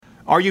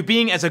Are you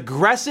being as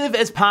aggressive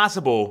as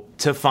possible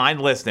to find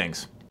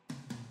listings?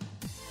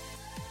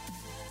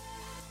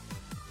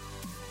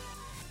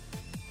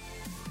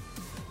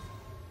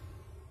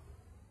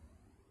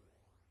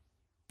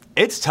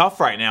 It's tough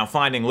right now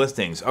finding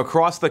listings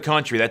across the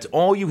country. That's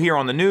all you hear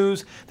on the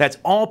news. That's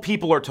all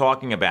people are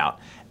talking about.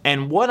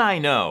 And what I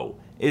know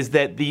is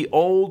that the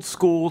old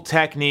school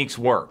techniques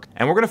work.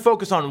 And we're going to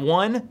focus on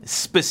one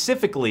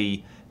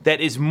specifically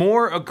that is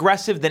more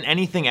aggressive than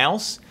anything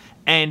else.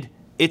 And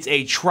it's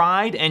a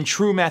tried and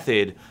true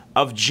method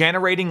of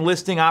generating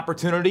listing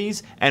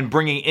opportunities and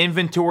bringing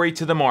inventory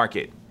to the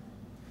market.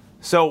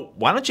 So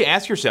why don't you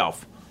ask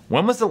yourself,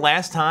 when was the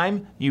last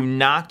time you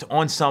knocked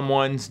on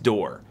someone's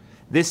door?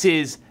 This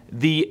is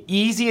the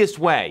easiest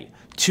way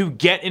to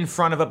get in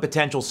front of a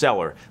potential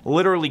seller.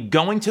 Literally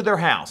going to their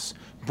house,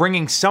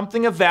 bringing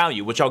something of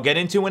value, which I'll get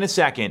into in a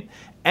second,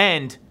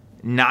 and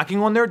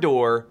knocking on their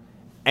door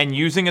and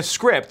using a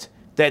script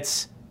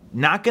that's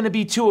not going to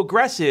be too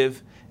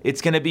aggressive. It's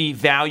going to be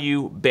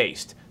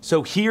value-based.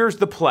 So here's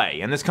the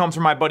play, and this comes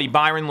from my buddy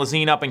Byron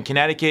Lazine up in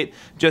Connecticut.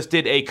 Just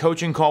did a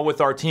coaching call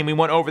with our team. We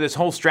went over this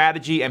whole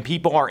strategy, and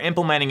people are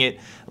implementing it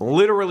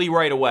literally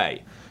right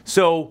away.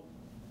 So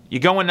you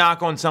go and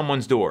knock on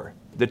someone's door.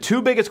 The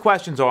two biggest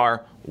questions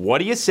are, what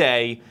do you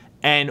say,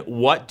 and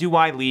what do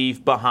I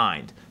leave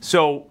behind?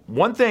 So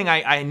one thing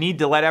I need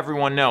to let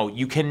everyone know,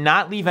 you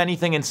cannot leave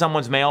anything in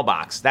someone's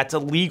mailbox. That's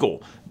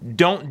illegal.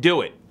 Don't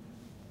do it.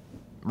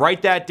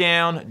 Write that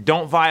down.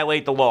 Don't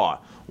violate the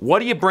law. What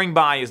do you bring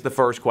by is the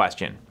first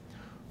question.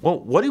 Well,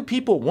 what do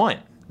people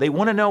want? They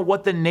want to know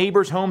what the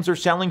neighbors' homes are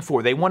selling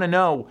for. They want to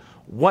know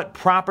what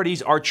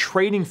properties are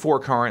trading for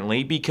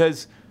currently,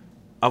 because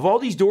of all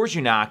these doors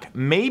you knock,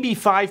 maybe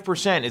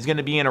 5% is going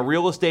to be in a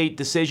real estate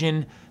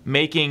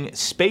decision-making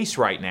space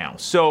right now.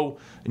 So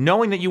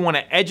knowing that you want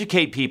to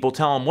educate people,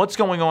 tell them what's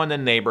going on in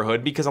the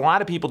neighborhood, because a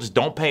lot of people just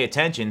don't pay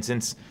attention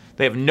since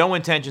they have no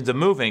intentions of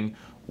moving,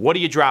 what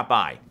do you drop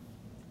by?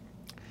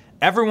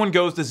 Everyone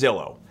goes to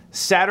Zillow.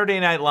 Saturday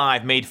Night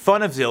Live made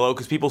fun of Zillow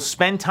because people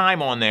spend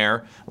time on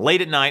there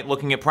late at night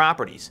looking at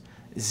properties.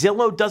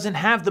 Zillow doesn't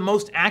have the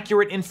most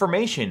accurate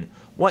information.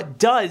 What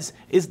does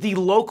is the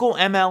local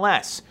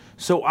MLS.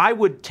 So I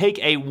would take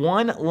a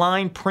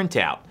one-line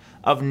printout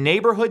of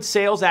neighborhood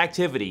sales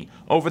activity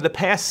over the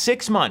past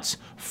 6 months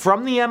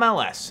from the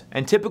MLS,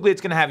 and typically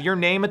it's going to have your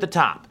name at the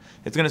top.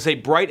 It's going to say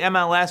Bright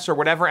MLS or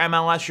whatever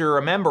MLS you're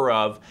a member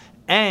of,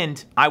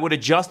 and I would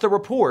adjust the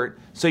report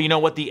so you know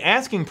what the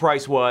asking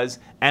price was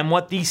and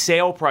what the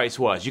sale price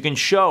was. You can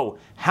show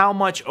how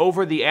much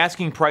over the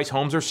asking price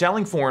homes are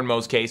selling for in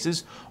most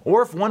cases,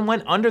 or if one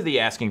went under the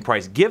asking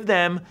price, give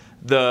them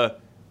the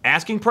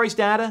asking price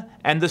data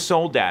and the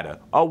sold data,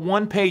 a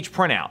one-page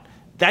printout.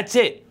 That's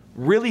it.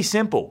 Really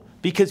simple,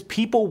 because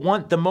people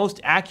want the most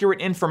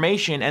accurate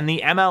information and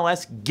the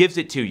MLS gives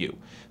it to you.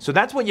 So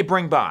that's what you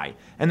bring by.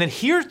 And then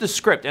here's the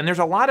script, and there's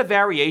a lot of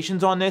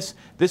variations on this.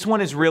 This one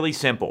is really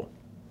simple.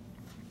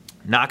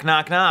 Knock,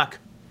 knock, knock.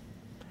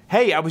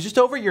 Hey, I was just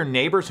over at your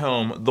neighbor's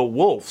home, the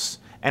Wolfs,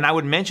 and I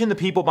would mention the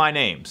people by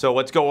name. So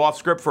let's go off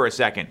script for a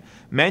second.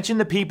 Mention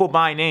the people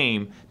by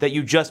name that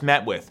you just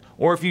met with.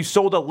 Or if you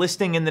sold a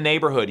listing in the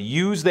neighborhood,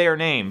 use their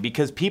name,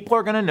 because people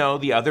are going to know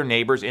the other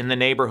neighbors in the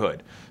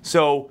neighborhood.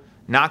 So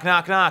knock,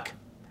 knock, knock.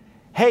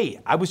 Hey,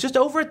 I was just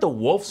over at the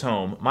Wolf's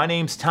home. My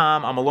name's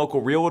Tom. I'm a local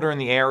realtor in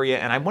the area,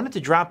 and I wanted to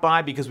drop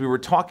by because we were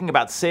talking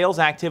about sales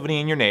activity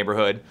in your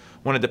neighborhood.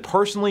 Wanted to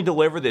personally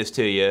deliver this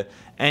to you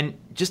and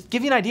just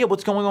give you an idea of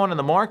what's going on in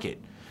the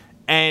market.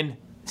 And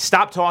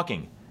stop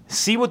talking.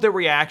 See what the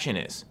reaction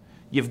is.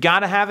 You've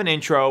got to have an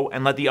intro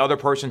and let the other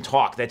person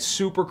talk. That's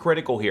super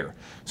critical here.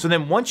 So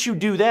then once you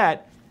do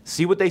that,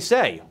 see what they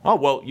say. Oh,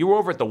 well, you were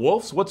over at the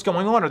Wolfs. What's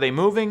going on? Are they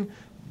moving?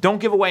 Don't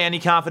give away any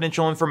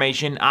confidential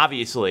information,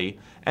 obviously,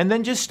 and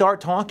then just start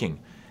talking.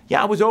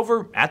 Yeah, I was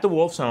over at the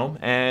Wolf's home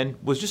and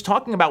was just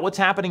talking about what's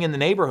happening in the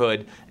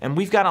neighborhood, and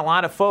we've got a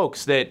lot of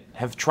folks that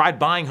have tried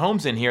buying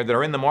homes in here that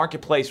are in the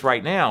marketplace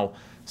right now.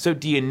 So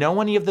do you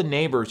know any of the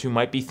neighbors who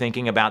might be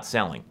thinking about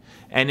selling?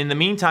 And in the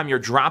meantime, you're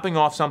dropping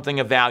off something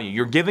of value.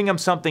 You're giving them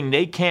something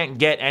they can't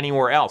get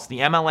anywhere else. The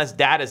MLS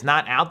data is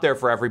not out there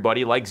for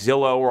everybody like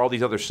Zillow or all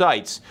these other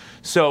sites.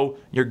 So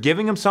you're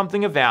giving them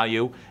something of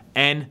value,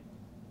 and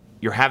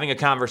you're having a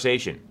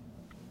conversation.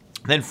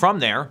 Then from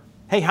there,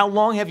 hey, how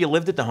long have you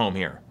lived at the home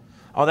here?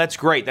 Oh, that's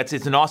great. It's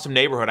an awesome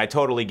neighborhood. I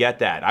totally get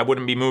that. I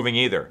wouldn't be moving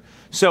either.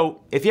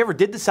 So if you ever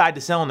did decide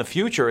to sell in the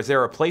future, is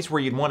there a place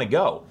where you'd want to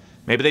go?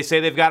 Maybe they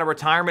say they've got a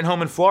retirement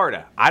home in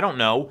Florida. I don't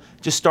know.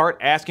 Just start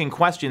asking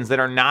questions that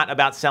are not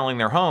about selling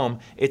their home.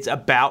 It's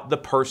about the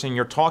person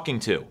you're talking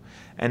to.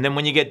 And then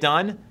when you get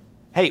done,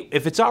 hey,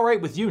 if it's all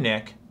right with you,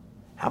 Nick,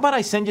 how about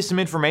I send you some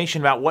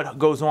information about what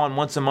goes on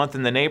once a month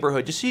in the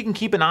neighborhood, just so you can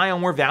keep an eye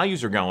on where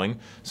values are going,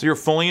 so you're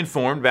fully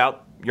informed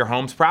about your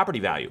home's property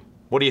value.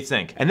 What do you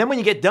think? And then when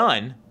you get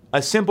done,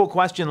 a simple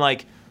question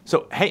like,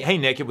 so, hey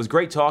Nick, it was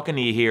great talking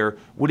to you here.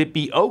 Would it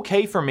be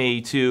okay for me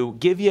to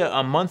give you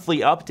a monthly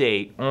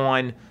update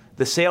on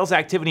the sales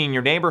activity in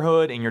your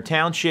neighborhood, in your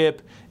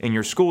township, in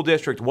your school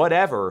district,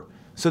 whatever,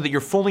 so that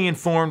you're fully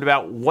informed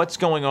about what's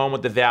going on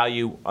with the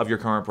value of your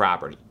current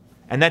property.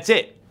 And that's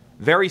it.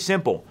 Very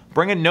simple.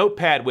 Bring a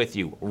notepad with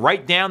you.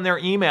 Write down their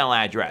email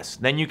address.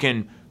 Then you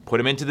can put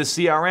them into the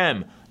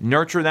CRM,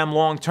 nurture them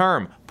long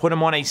term, put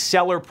them on a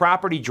seller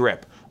property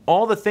drip.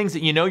 All the things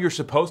that you know you're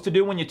supposed to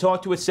do when you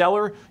talk to a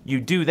seller,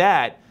 you do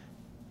that.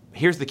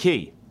 Here's the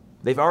key.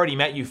 They've already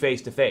met you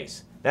face to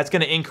face. That's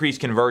going to increase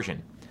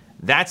conversion.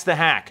 That's the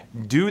hack.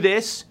 Do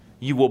this,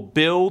 you will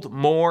build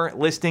more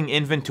listing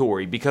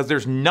inventory because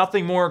there's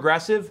nothing more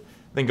aggressive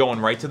than going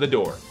right to the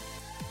door.